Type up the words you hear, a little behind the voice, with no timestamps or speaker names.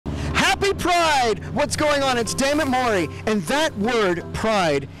Happy Pride! What's going on? It's Damn It Maurie, and that word,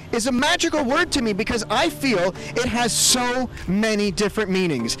 pride, is a magical word to me because I feel it has so many different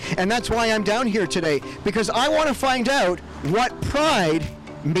meanings. And that's why I'm down here today, because I want to find out what pride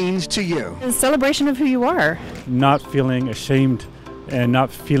means to you. It's a celebration of who you are. Not feeling ashamed and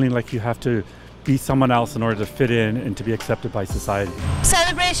not feeling like you have to be someone else in order to fit in and to be accepted by society.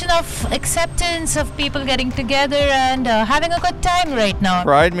 Celebration of acceptance, of people getting together and having a good time right now.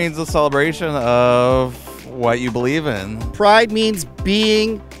 Pride means a celebration of what you believe in. Pride means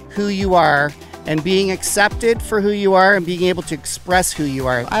being who you are and being accepted for who you are and being able to express who you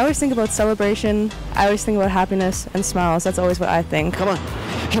are. I always think about celebration. I always think about happiness and smiles. That's always what I think. Come on,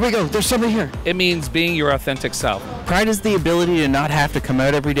 here we go. There's somebody here. It means being your authentic self. Pride is the ability to not have to come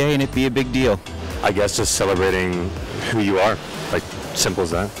out every day and it be a big deal. I guess just celebrating who you are, like simple as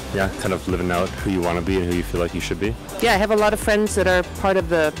that. Yeah, kind of living out who you want to be and who you feel like you should be. Yeah, I have a lot of friends that are part of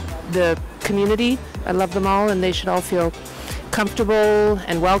the community. I love them all, and they should all feel comfortable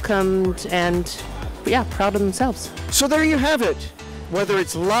and welcomed and, yeah, proud of themselves. So there you have it. Whether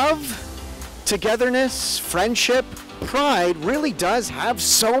it's love, togetherness, friendship, pride really does have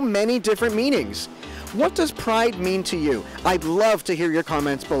so many different meanings. What does pride mean to you? I'd love to hear your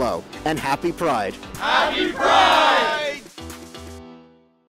comments below. And happy Pride. Happy Pride!